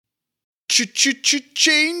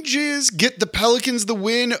Changes get the Pelicans the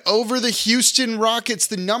win over the Houston Rockets.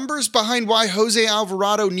 The numbers behind why Jose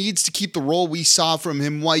Alvarado needs to keep the role we saw from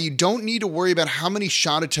him, why you don't need to worry about how many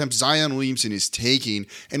shot attempts Zion Williamson is taking,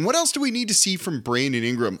 and what else do we need to see from Brandon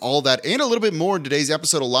Ingram? All that and a little bit more in today's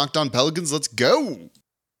episode of Locked On Pelicans. Let's go!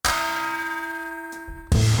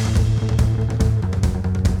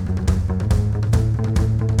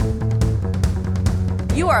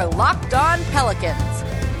 You are Locked On Pelicans,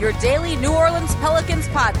 your daily New Orleans Pelicans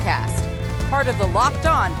podcast, part of the Locked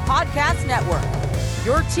On Podcast Network,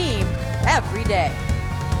 your team every day.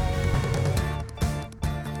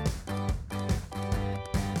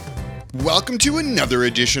 Welcome to another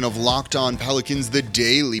edition of Locked On Pelicans, the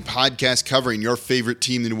daily podcast covering your favorite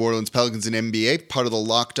team, the New Orleans Pelicans and NBA, part of the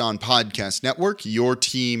Locked On Podcast Network, your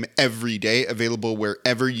team every day, available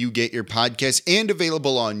wherever you get your podcasts and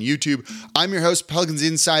available on YouTube. I'm your host, Pelicans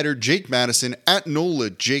Insider Jake Madison, at NOLA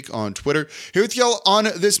Jake on Twitter. Here with y'all on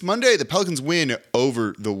this Monday. The Pelicans win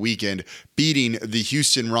over the weekend, beating the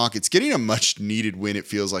Houston Rockets, getting a much needed win, it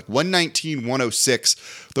feels like,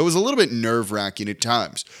 119-106, though it was a little bit nerve-wracking at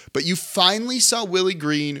times. But you finally saw Willie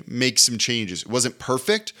Green make some changes. It wasn't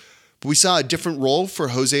perfect, but we saw a different role for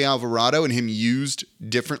Jose Alvarado and him used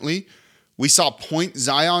differently. We saw Point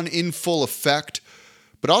Zion in full effect.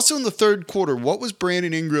 But also in the third quarter, what was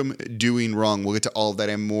Brandon Ingram doing wrong? We'll get to all of that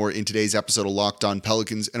and more in today's episode of Locked On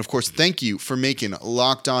Pelicans. And of course, thank you for making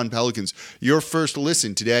Locked On Pelicans your first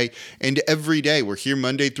listen today and every day. We're here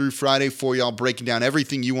Monday through Friday for y'all, breaking down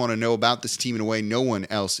everything you want to know about this team in a way no one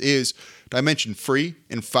else is. Dimension free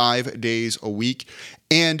in 5 days a week.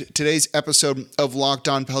 And today's episode of Locked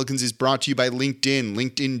On Pelicans is brought to you by LinkedIn.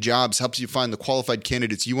 LinkedIn Jobs helps you find the qualified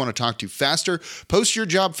candidates you want to talk to faster. Post your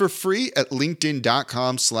job for free at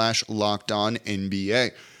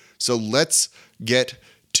linkedin.com/LockedOnNBA. So let's get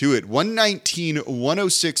to it.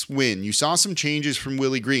 119-106 win. You saw some changes from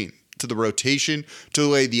Willie Green to the rotation, to the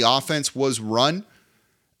way the offense was run.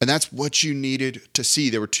 And that's what you needed to see.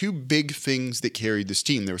 There were two big things that carried this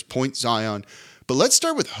team. There was Point Zion. But let's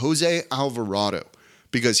start with Jose Alvarado,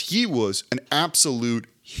 because he was an absolute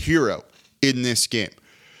hero in this game.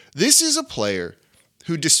 This is a player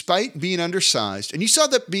who, despite being undersized, and you saw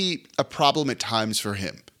that be a problem at times for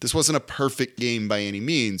him, this wasn't a perfect game by any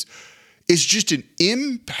means, is just an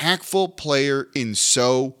impactful player in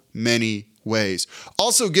so many ways.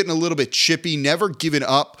 Also getting a little bit chippy, never giving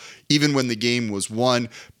up even when the game was won,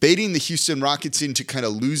 baiting the Houston Rockets into kind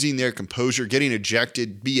of losing their composure, getting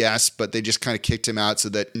ejected, BS, but they just kind of kicked him out so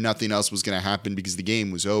that nothing else was going to happen because the game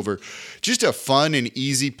was over. Just a fun and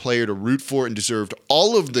easy player to root for and deserved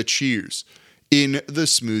all of the cheers in the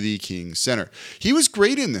Smoothie King Center. He was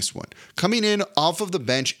great in this one, coming in off of the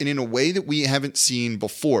bench and in a way that we haven't seen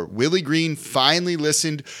before. Willie Green finally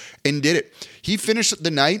listened and did it. He finished the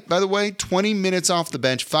night, by the way, 20 minutes off the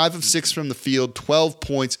bench, 5 of 6 from the field, 12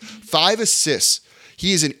 points, 5 assists.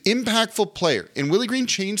 He is an impactful player, and Willie Green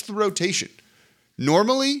changed the rotation.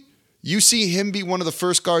 Normally, you see him be one of the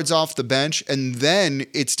first guards off the bench, and then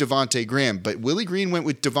it's Devontae Graham. But Willie Green went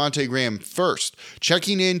with Devontae Graham first,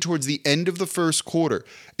 checking in towards the end of the first quarter.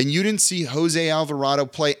 And you didn't see Jose Alvarado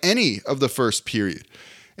play any of the first period.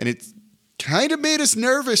 And it kind of made us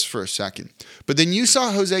nervous for a second. But then you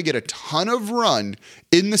saw Jose get a ton of run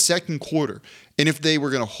in the second quarter. And if they were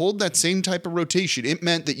going to hold that same type of rotation, it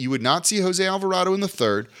meant that you would not see Jose Alvarado in the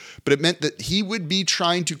third, but it meant that he would be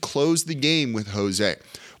trying to close the game with Jose.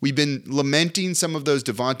 We've been lamenting some of those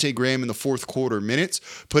Devontae Graham in the fourth quarter minutes,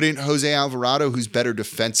 put in Jose Alvarado, who's better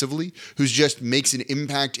defensively, who just makes an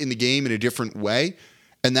impact in the game in a different way.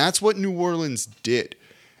 And that's what New Orleans did.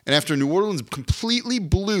 And after New Orleans completely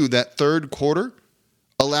blew that third quarter,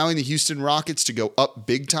 allowing the Houston Rockets to go up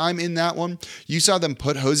big time in that one, you saw them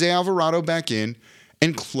put Jose Alvarado back in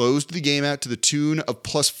and closed the game out to the tune of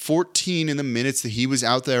plus 14 in the minutes that he was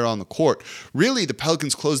out there on the court. Really, the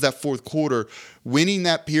Pelicans closed that fourth quarter, winning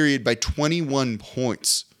that period by 21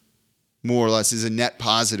 points, more or less, is a net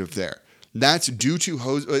positive there. That's due to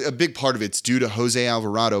a big part of it's due to Jose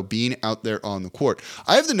Alvarado being out there on the court.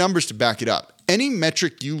 I have the numbers to back it up. Any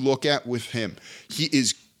metric you look at with him, he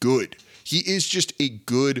is good. He is just a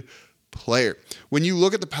good player. When you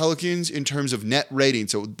look at the Pelicans in terms of net rating,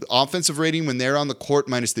 so the offensive rating when they're on the court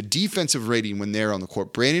minus the defensive rating when they're on the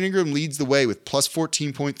court, Brandon Ingram leads the way with plus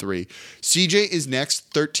 14.3. CJ is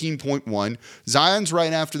next, 13.1. Zion's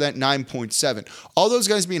right after that, 9.7. All those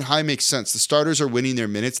guys being high makes sense. The starters are winning their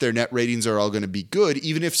minutes. Their net ratings are all going to be good,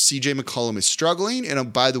 even if CJ McCollum is struggling.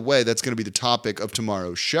 And by the way, that's going to be the topic of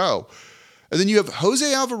tomorrow's show. And then you have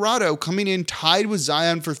Jose Alvarado coming in tied with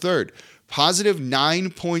Zion for third. Positive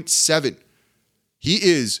 9.7. He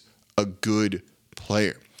is a good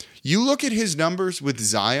player. You look at his numbers with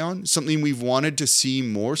Zion, something we've wanted to see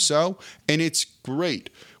more so, and it's great.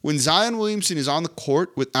 When Zion Williamson is on the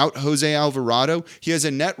court without Jose Alvarado, he has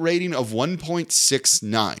a net rating of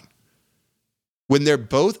 1.69. When they're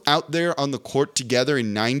both out there on the court together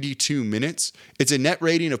in 92 minutes, it's a net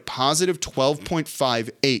rating of positive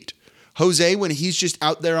 12.58. Jose, when he's just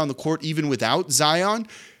out there on the court, even without Zion,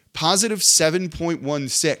 positive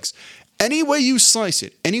 7.16. Any way you slice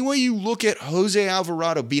it, any way you look at Jose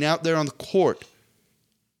Alvarado being out there on the court,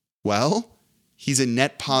 well, he's a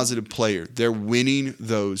net positive player. They're winning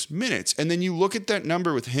those minutes. And then you look at that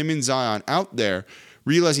number with him and Zion out there,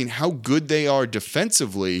 realizing how good they are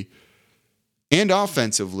defensively and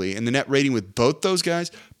offensively, and the net rating with both those guys,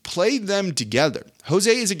 play them together. Jose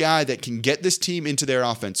is a guy that can get this team into their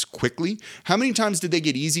offense quickly. How many times did they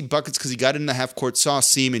get easy buckets because he got in the half court, saw a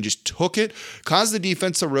seam, and just took it, caused the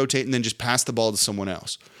defense to rotate, and then just passed the ball to someone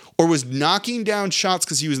else? Or was knocking down shots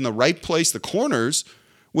because he was in the right place, the corners,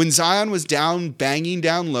 when Zion was down, banging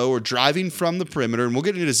down low, or driving from the perimeter, and we'll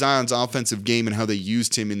get into Zion's offensive game and how they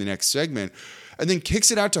used him in the next segment, and then kicks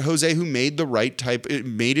it out to Jose, who made the right type,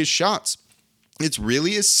 made his shots. It's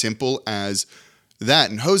really as simple as that.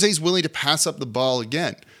 And Jose's willing to pass up the ball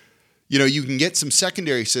again. You know, you can get some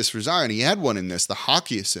secondary assists for Zion. He had one in this, the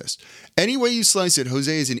hockey assist. Any way you slice it,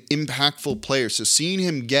 Jose is an impactful player. So seeing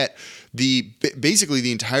him get basically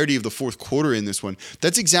the entirety of the fourth quarter in this one,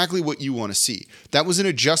 that's exactly what you want to see. That was an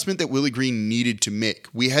adjustment that Willie Green needed to make.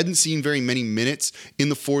 We hadn't seen very many minutes in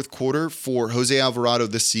the fourth quarter for Jose Alvarado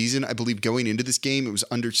this season. I believe going into this game, it was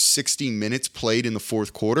under 60 minutes played in the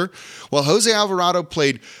fourth quarter. Well, Jose Alvarado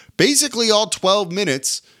played basically all 12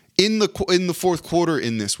 minutes in the fourth quarter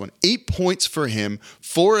in this one. 8 points for him,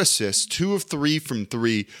 4 assists, 2 of 3 from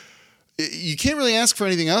 3. You can't really ask for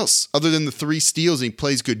anything else other than the 3 steals, and he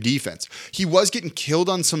plays good defense. He was getting killed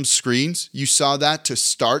on some screens. You saw that to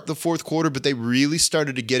start the fourth quarter, but they really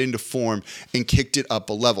started to get into form and kicked it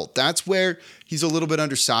up a level. That's where he's a little bit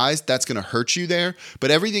undersized. That's going to hurt you there.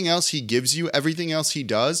 But everything else he gives you, everything else he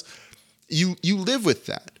does, you live with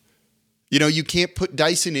that. You know, you can't put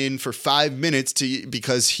Dyson in for 5 minutes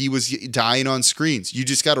because he was dying on screens. You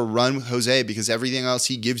just got to run with Jose because everything else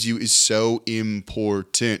he gives you is so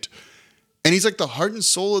important. And he's like the heart and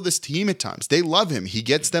soul of this team at times. They love him. He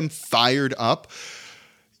gets them fired up.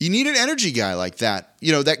 You need an energy guy like that.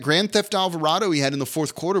 You know, that Grand Theft Alvarado he had in the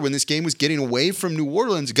fourth quarter when this game was getting away from New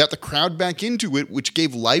Orleans, got the crowd back into it, which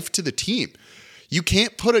gave life to the team. You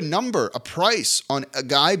can't put a number, a price on a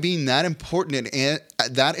guy being that important and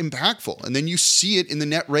that impactful. And then you see it in the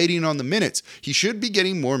net rating on the minutes. He should be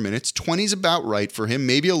getting more minutes. 20 is about right for him,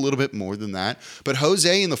 maybe a little bit more than that. But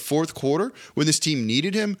Jose in the fourth quarter, when this team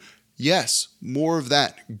needed him, yes, more of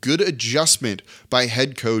that. Good adjustment by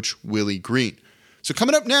head coach Willie Green. So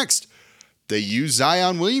coming up next, they use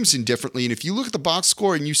Zion Williamson differently. And if you look at the box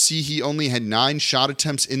score and you see he only had 9 shot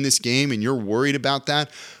attempts in this game and you're worried about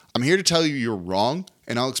that, I'm here to tell you you're wrong,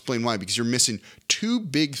 and I'll explain why, because you're missing 2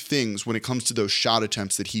 big things when it comes to those shot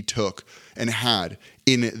attempts that he took and had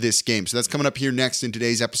in this game. So that's coming up here next in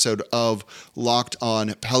today's episode of Locked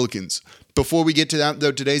On Pelicans. Before we get to that,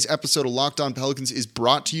 though, today's episode of Locked On Pelicans is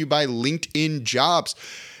brought to you by LinkedIn Jobs.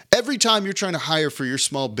 Every time you're trying to hire for your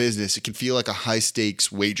small business, it can feel like a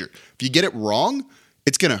high-stakes wager. If you get it wrong,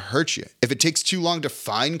 it's going to hurt you. If it takes too long to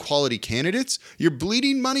find quality candidates, you're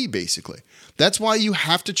bleeding money, basically. That's why you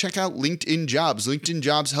have to check out LinkedIn Jobs. LinkedIn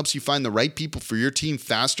Jobs helps you find the right people for your team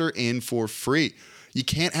faster and for free. You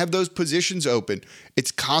can't have those positions open.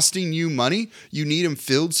 It's costing you money. You need them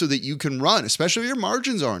filled so that you can run, especially if your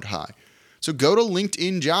margins aren't high. So go to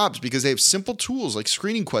LinkedIn Jobs because they have simple tools like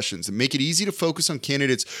screening questions that make it easy to focus on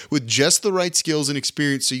candidates with just the right skills and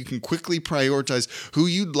experience so you can quickly prioritize who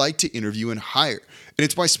you'd like to interview and hire. And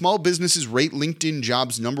it's why small businesses rate LinkedIn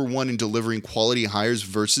Jobs #1 in delivering quality hires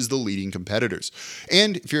versus the leading competitors.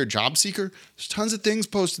 And if you're a job seeker, there's tons of things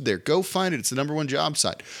posted there. Go find it. It's the #1 job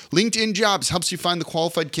site. LinkedIn Jobs helps you find the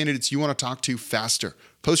qualified candidates you want to talk to faster.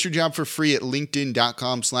 Post your job for free at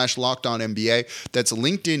linkedin.com/LockedOnNBA. That's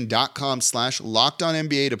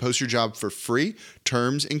linkedin.com/LockedOnNBA to post your job for free.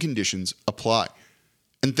 Terms and conditions apply.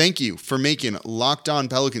 And thank you for making Locked On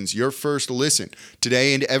Pelicans your first listen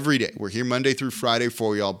today and every day. We're here Monday through Friday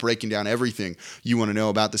for y'all, breaking down everything you want to know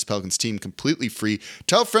about this Pelicans team completely free.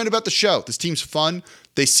 Tell a friend about the show. This team's fun.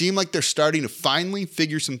 They seem like they're starting to finally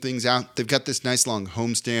figure some things out. They've got this nice long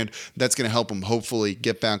homestand that's going to help them hopefully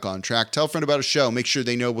get back on track. Tell a friend about a show. Make sure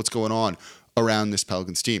they know what's going on around this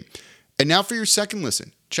Pelicans team. And now for your second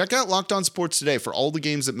listen. Check out Locked On Sports Today for all the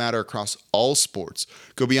games that matter across all sports.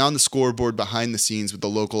 Go beyond the scoreboard, behind the scenes with the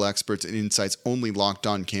local experts and insights only Locked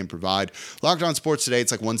On can provide. Locked On Sports Today,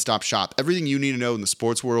 it's like one-stop shop. Everything you need to know in the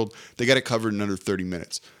sports world, they got it covered in under 30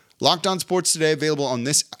 minutes. Locked On Sports Today, available on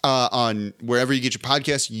on wherever you get your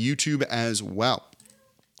podcasts, YouTube as well.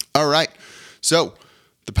 All right, so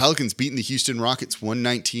the Pelicans beating the Houston Rockets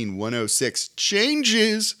 119-106.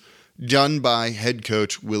 Changes done by head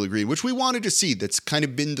coach Willie Green, which we wanted to see. That's kind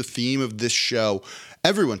of been the theme of this show.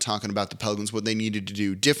 Everyone talking about the Pelicans, what they needed to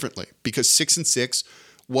do differently, because 6-6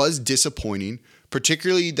 was disappointing,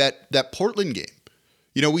 particularly that Portland game.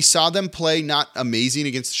 You know, we saw them play not amazing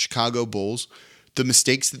against the Chicago Bulls. The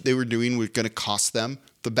mistakes that they were doing were going to cost them.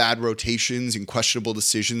 The bad rotations and questionable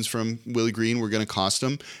decisions from Willie Green were going to cost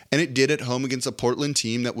them. And it did at home against a Portland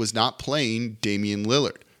team that was not playing Damian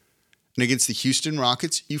Lillard. And against the Houston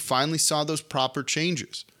Rockets, you finally saw those proper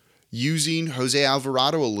changes, using Jose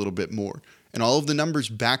Alvarado a little bit more. And all of the numbers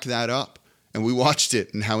back that up. And we watched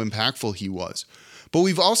it and how impactful he was. But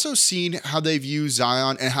we've also seen how they've used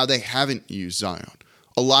Zion and how they haven't used Zion.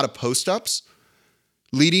 A lot of post-ups,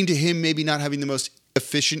 leading to him maybe not having the most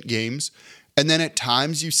efficient games. And then at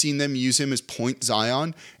times you've seen them use him as point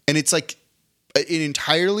Zion. And it's like an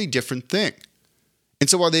entirely different thing. And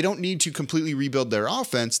so while they don't need to completely rebuild their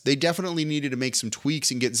offense, they definitely needed to make some tweaks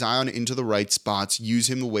and get Zion into the right spots, use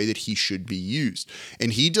him the way that he should be used.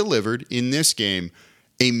 And he delivered in this game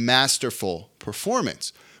a masterful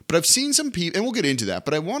performance. But I've seen some people, and we'll get into that,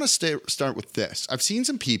 but I want to start with this. I've seen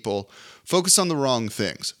some people focus on the wrong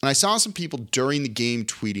things. And I saw some people during the game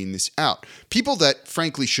tweeting this out. People that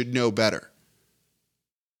frankly should know better.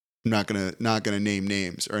 I'm not gonna name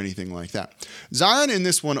names or anything like that. Zion in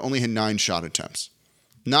this one only had 9 shot attempts.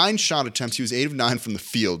 9 shot attempts. He was 8 of 9 from the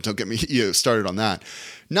field. Don't get me started on that.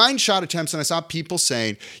 9 shot attempts, and I saw people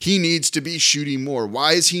saying he needs to be shooting more.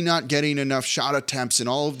 Why is he not getting enough shot attempts and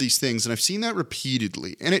all of these things? And I've seen that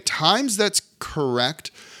repeatedly. And at times that's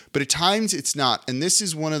correct, but at times it's not. And this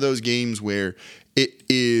is one of those games where it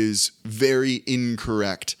is very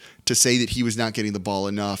incorrect to say that he was not getting the ball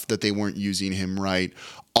enough, that they weren't using him right,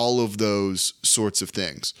 all of those sorts of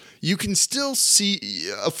things. You can still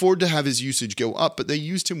afford to have his usage go up, but they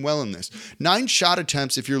used him well in this. 9 shot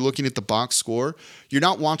attempts, if you're looking at the box score, you're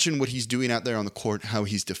not watching what he's doing out there on the court, how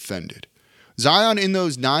he's defended. Zion in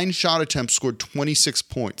those 9 shot attempts scored 26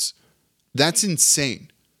 points. That's insane.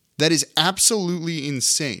 That is absolutely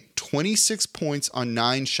insane. 26 points on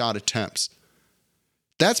 9 shot attempts.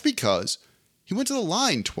 That's because he went to the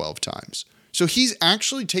line 12 times. So he's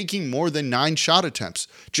actually taking more than 9 shot attempts.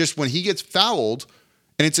 Just when he gets fouled,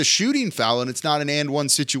 and it's a shooting foul and it's not an and one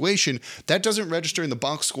situation, that doesn't register in the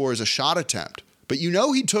box score as a shot attempt. But you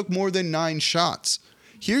know he took more than 9 shots.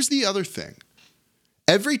 Here's the other thing.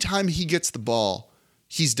 Every time he gets the ball,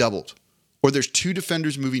 he's doubled, or there's 2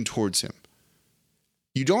 defenders moving towards him.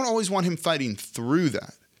 You don't always want him fighting through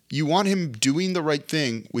that. You want him doing the right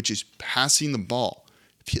thing, which is passing the ball.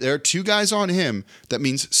 If there are 2 guys on him, that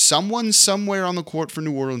means someone somewhere on the court for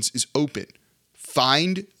New Orleans is open.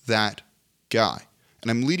 Find that guy.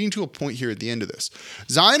 And I'm leading to a point here at the end of this.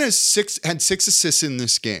 Zion had 6 assists in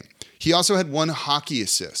this game. He also had 1 hockey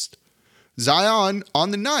assist. Zion,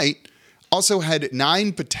 on the night, also had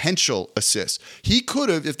 9 potential assists. He could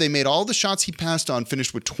have, if they made all the shots he passed on,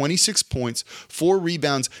 finished with 26 points, 4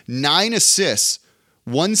 rebounds, 9 assists,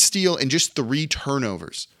 1 steal, and just 3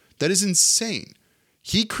 turnovers. That is insane.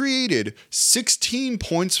 He created 16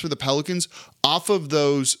 points for the Pelicans off of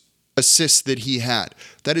those assists that he had.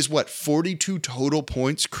 That is 42 total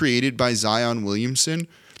points created by Zion Williamson?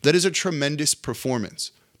 That is a tremendous performance.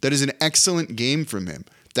 That is an excellent game from him.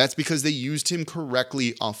 That's because they used him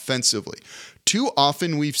correctly offensively. Too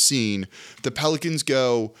often we've seen the Pelicans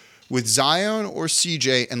go with Zion or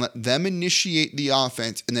CJ and let them initiate the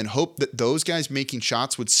offense and then hope that those guys making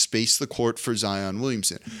shots would space the court for Zion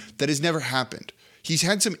Williamson. That has never happened. He's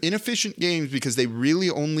had some inefficient games because they really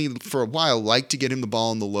only, for a while, like to get him the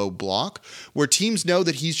ball in the low block, where teams know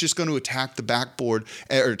that he's just going to attack the backboard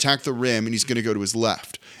or attack the rim and he's going to go to his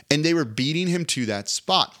left. And they were beating him to that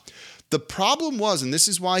spot. The problem was, and this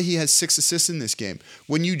is why he has 6 assists in this game,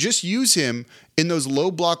 when you just use him in those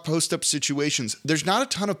low block post-up situations, there's not a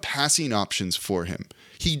ton of passing options for him.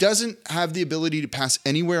 He doesn't have the ability to pass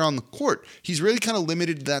anywhere on the court. He's really kind of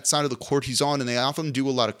limited to that side of the court he's on, and they often do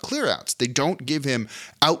a lot of clear-outs. They don't give him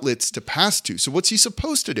outlets to pass to. So what's he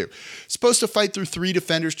supposed to do? He's supposed to fight through 3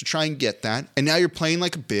 defenders to try and get that, and now you're playing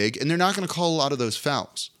like a big, and they're not going to call a lot of those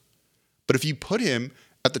fouls. But if you put him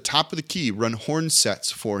at the top of the key, run horn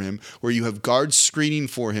sets for him, where you have guards screening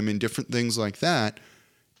for him and different things like that,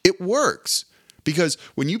 it works. Because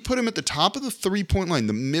when you put him at the top of the three-point line,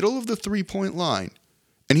 the middle of the three-point line,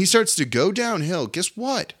 and he starts to go downhill, guess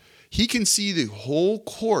what? He can see the whole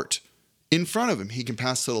court in front of him. He can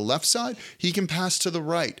pass to the left side. He can pass to the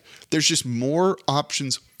right. There's just more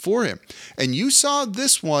options for him. And you saw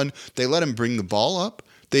this one. They let him bring the ball up.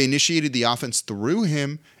 They initiated the offense through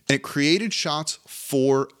him, and it created shots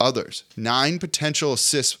for others. 9 potential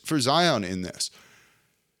assists for Zion in this.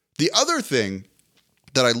 The other thing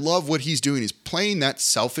that I love what he's doing is playing that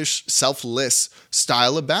selfish, selfless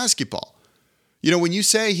style of basketball. You know, when you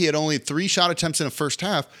say he had only 3 shot attempts in the first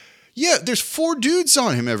half, yeah, there's 4 dudes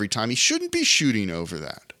on him every time. He shouldn't be shooting over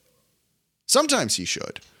that. Sometimes he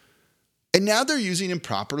should. And now they're using him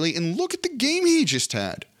properly, and look at the game he just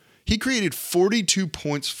had. He created 42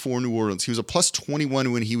 points for New Orleans. He was a plus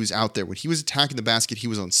 21 when he was out there. When he was attacking the basket, he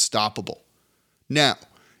was unstoppable. Now,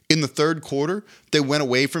 in the third quarter, they went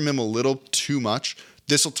away from him a little too much.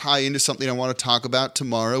 This will tie into something I want to talk about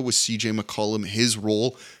tomorrow with CJ McCollum, his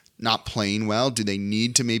role not playing well. Do they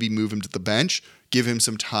need to maybe move him to the bench, give him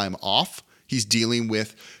some time off? He's dealing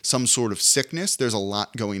with some sort of sickness. There's a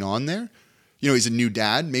lot going on there. You know, he's a new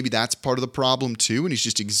dad. Maybe that's part of the problem too, and he's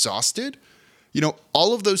just exhausted. You know,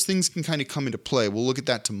 all of those things can kind of come into play. We'll look at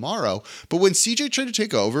that tomorrow. But when CJ tried to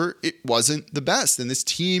take over, it wasn't the best. And this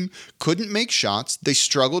team couldn't make shots. They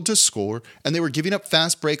struggled to score, and they were giving up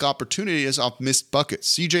fast break opportunities off missed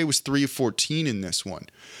buckets. CJ was 3 of 14 in this one.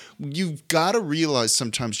 You've got to realize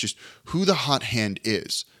sometimes just who the hot hand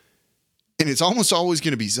is. And it's almost always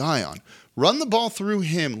going to be Zion. Run the ball through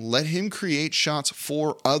him. Let him create shots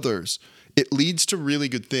for others. It leads to really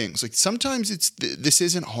good things. Like sometimes this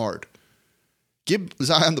isn't hard. Give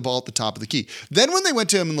Zion the ball at the top of the key. Then when they went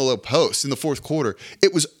to him in the low post in the fourth quarter,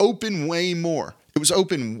 it was open way more. It was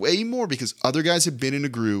open way more because other guys had been in a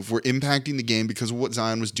groove, were impacting the game because of what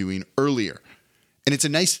Zion was doing earlier. And it's a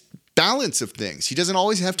nice balance of things. He doesn't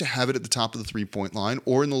always have to have it at the top of the three-point line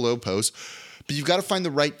or in the low post, but you've got to find the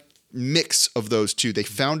right mix of those two. They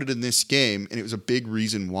found it in this game, and it was a big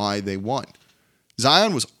reason why they won.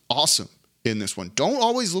 Zion was awesome in this one. Don't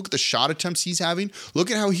always look at the shot attempts he's having. Look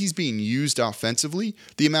at how he's being used offensively,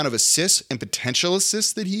 the amount of assists and potential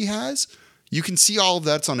assists that he has. You can see all of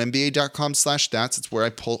that. It's on NBA.com/stats. It's where I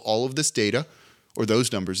pull all of this data, or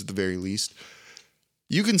those numbers at the very least.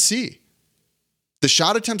 You can see the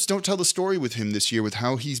shot attempts don't tell the story with him this year with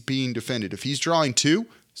how he's being defended. If he's drawing 2,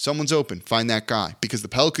 someone's open. Find that guy, because the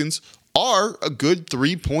Pelicans are a good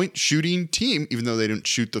 3-point shooting team, even though they didn't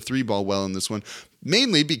shoot the 3 ball well in this one.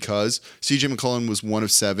 Mainly because CJ McCollum was 1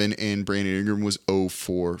 of 7 and Brandon Ingram was 0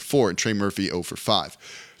 for 4 and Trey Murphy 0 for 5.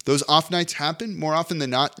 Those off nights happen. More often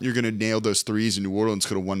than not, you're going to nail those threes, and New Orleans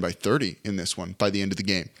could have won by 30 in this one by the end of the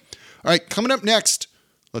game. All right, coming up next,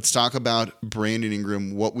 let's talk about Brandon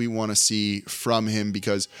Ingram, what we want to see from him,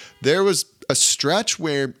 because there was a stretch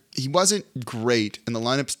where he wasn't great and the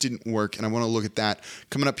lineups didn't work, and I want to look at that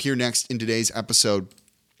coming up here next in today's episode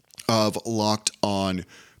of Locked On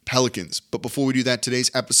Pelicans. But before we do that,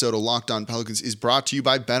 today's episode of Locked On Pelicans is brought to you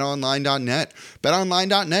by BetOnline.net.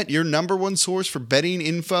 BetOnline.net, your number one source for betting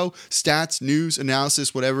info, stats, news,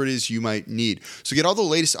 analysis, whatever it is you might need. So get all the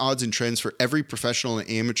latest odds and trends for every professional and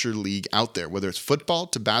amateur league out there, whether it's football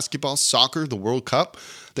to basketball, soccer, the World Cup.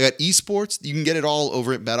 They got esports. You can get it all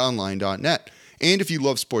over at BetOnline.net. And if you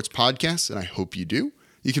love sports podcasts, and I hope you do,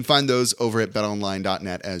 you can find those over at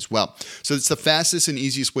betonline.net as well. So it's the fastest and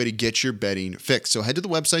easiest way to get your betting fix. So head to the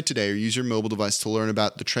website today or use your mobile device to learn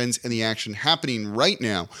about the trends and the action happening right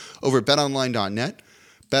now over at betonline.net.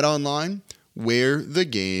 BetOnline, where the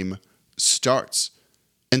game starts.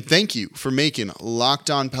 And thank you for making Locked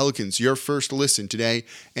On Pelicans your first listen today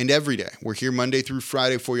and every day. We're here Monday through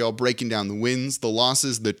Friday for y'all, breaking down the wins, the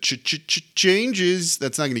losses, the changes.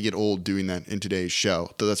 That's not going to get old doing that in today's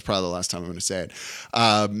show, though that's probably the last time I'm going to say it.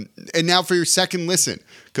 And now for your second listen,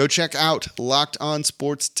 go check out Locked On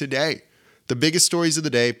Sports Today. The biggest stories of the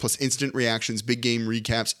day, plus instant reactions, big game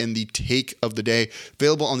recaps, and the take of the day.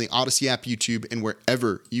 Available on the Odyssey app, YouTube, and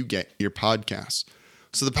wherever you get your podcasts.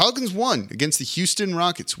 So the Pelicans won against the Houston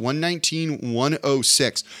Rockets,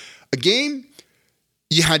 119-106. A game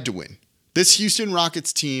you had to win. This Houston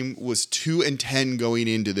Rockets team was 2-10 going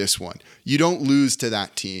into this one. You don't lose to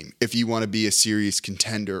that team if you want to be a serious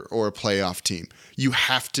contender or a playoff team. You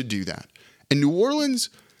have to do that. And New Orleans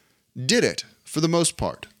did it for the most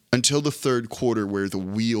part until the third quarter, where the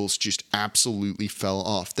wheels just absolutely fell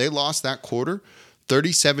off. They lost that quarter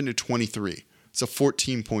 37-23. It's a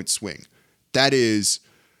 14-point swing. That is,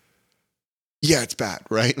 yeah, it's bad,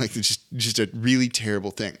 right? Like, it's just a really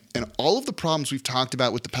terrible thing. And all of the problems we've talked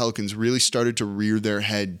about with the Pelicans really started to rear their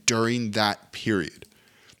head during that period.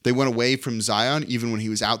 They went away from Zion even when he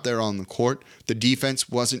was out there on the court. The defense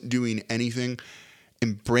wasn't doing anything.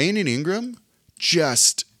 And Brandon Ingram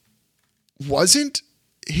just wasn't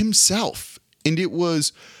himself. And it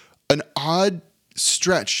was an odd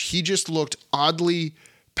stretch. He just looked oddly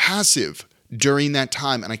passive during that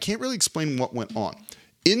time. And I can't really explain what went on.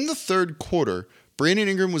 In the third quarter, Brandon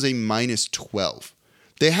Ingram was a minus 12.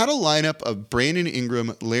 They had a lineup of Brandon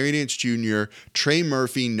Ingram, Larry Nance Jr., Trey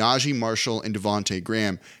Murphy, Najee Marshall, and Devontae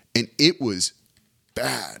Graham, and it was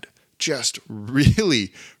bad. Just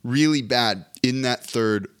really, really bad in that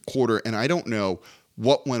third quarter, and I don't know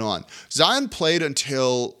what went on. Zion played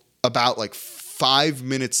until about 5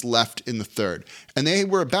 minutes left in the third, and they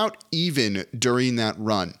were about even during that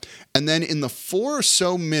run. And then in the 4 or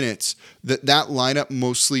so minutes that lineup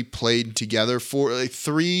mostly played together for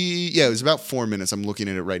it was about 4 minutes. I'm looking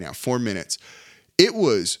at it right now, 4 minutes. It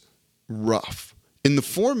was rough. In the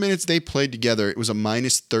 4 minutes they played together, it was a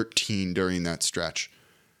minus 13 during that stretch.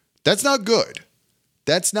 That's not good.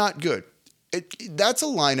 That's not good. That's a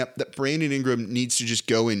lineup that Brandon Ingram needs to just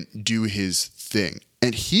go and do his thing.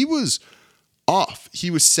 And he was off. He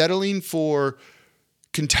was settling for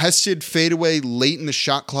contested fadeaway late in the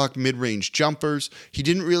shot clock mid-range jumpers. He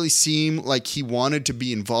didn't really seem like he wanted to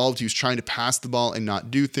be involved. He was trying to pass the ball and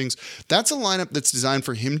not do things. That's a lineup that's designed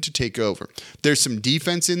for him to take over. There's some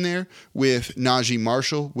defense in there with Najee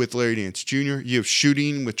Marshall, with Larry Nance Jr. You have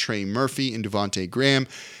shooting with Trey Murphy and Devontae Graham.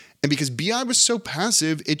 And because B.I. was so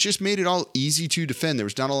passive, it just made it all easy to defend. There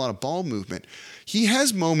was not a lot of ball movement. He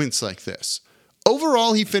has moments like this.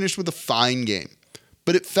 Overall, he finished with a fine game,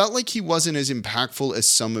 but it felt like he wasn't as impactful as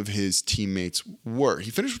some of his teammates were. He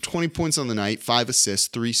finished with 20 points on the night, 5 assists,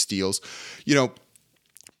 3 steals,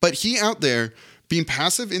 but he out there being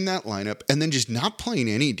passive in that lineup and then just not playing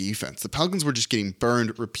any defense. The Pelicans were just getting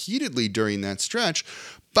burned repeatedly during that stretch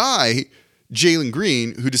by Jalen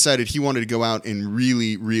Green, who decided he wanted to go out and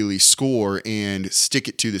really, really score and stick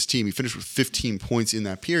it to this team. He finished with 15 points in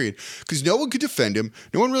that period because no one could defend him.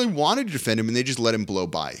 No one really wanted to defend him, and they just let him blow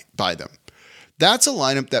by them. That's a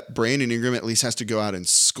lineup that Brandon Ingram at least has to go out and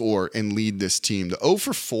score and lead this team. The 0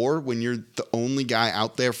 for 4, when you're the only guy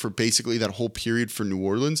out there for basically that whole period for New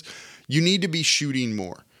Orleans, you need to be shooting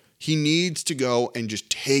more. He needs to go and just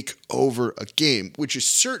take over a game, which is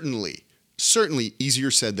certainly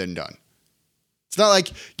easier said than done. It's not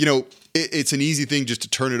like, it's an easy thing just to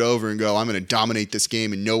turn it over and go, I'm going to dominate this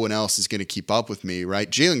game and no one else is going to keep up with me,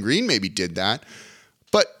 right? Jalen Green maybe did that.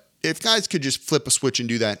 But if guys could just flip a switch and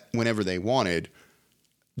do that whenever they wanted,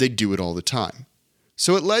 they'd do it all the time.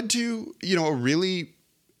 So it led to, a really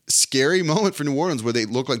scary moment for New Orleans where they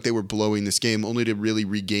looked like they were blowing this game only to really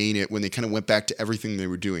regain it when they kind of went back to everything they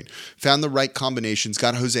were doing. Found the right combinations,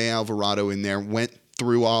 got Jose Alvarado in there, went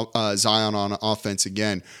through Zion on offense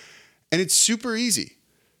again. And it's super easy.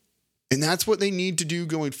 And that's what they need to do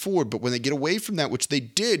going forward. But when they get away from that, which they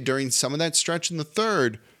did during some of that stretch in the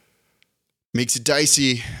third, makes it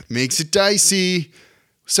dicey.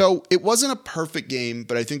 So it wasn't a perfect game,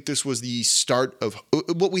 but I think this was the start of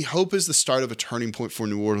what we hope is the start of a turning point for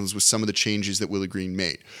New Orleans with some of the changes that Willie Green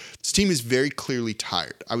made. This team is very clearly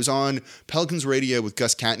tired. I was on Pelicans radio with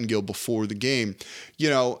Gus Cattingill before the game,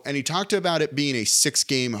 and he talked about it being a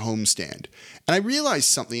 6-game homestand. And I realized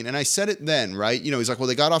something, and I said it then, right? He's like, well,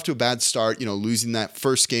 they got off to a bad start, losing that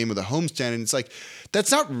first game of the homestand. And it's like,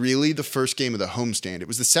 that's not really the first game of the homestand. It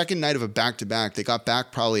was the second night of a back-to-back. They got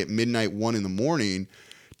back probably at midnight, 1 a.m.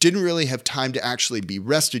 Didn't really have time to actually be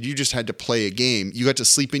rested. You just had to play a game. You got to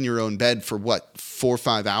sleep in your own bed for 4 or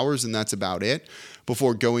 5 hours, and that's about it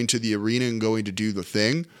before going to the arena and going to do the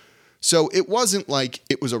thing. So it wasn't like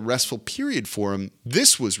it was a restful period for them.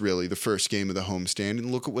 This was really the first game of the homestand,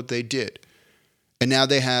 and look at what they did. And now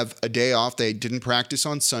they have a day off. They didn't practice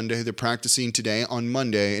on Sunday. They're practicing today on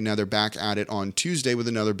Monday, and now they're back at it on Tuesday with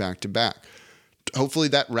another back-to-back. Hopefully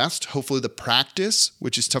that rest, hopefully the practice,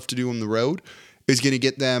 which is tough to do on the road, is going to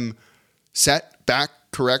get them set, back,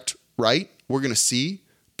 correct, right. We're going to see.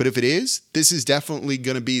 But if it is, this is definitely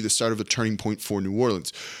going to be the start of a turning point for New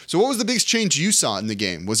Orleans. So what was the biggest change you saw in the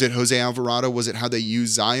game? Was it Jose Alvarado? Was it how they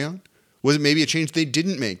used Zion? Was it maybe a change they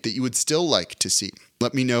didn't make that you would still like to see?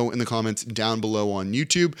 Let me know in the comments down below on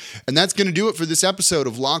YouTube. And that's going to do it for this episode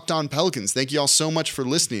of Locked On Pelicans. Thank you all so much for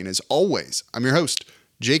listening. As always, I'm your host,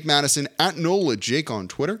 Jake Madison, at NOLA Jake on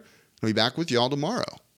Twitter. I'll be back with you all tomorrow.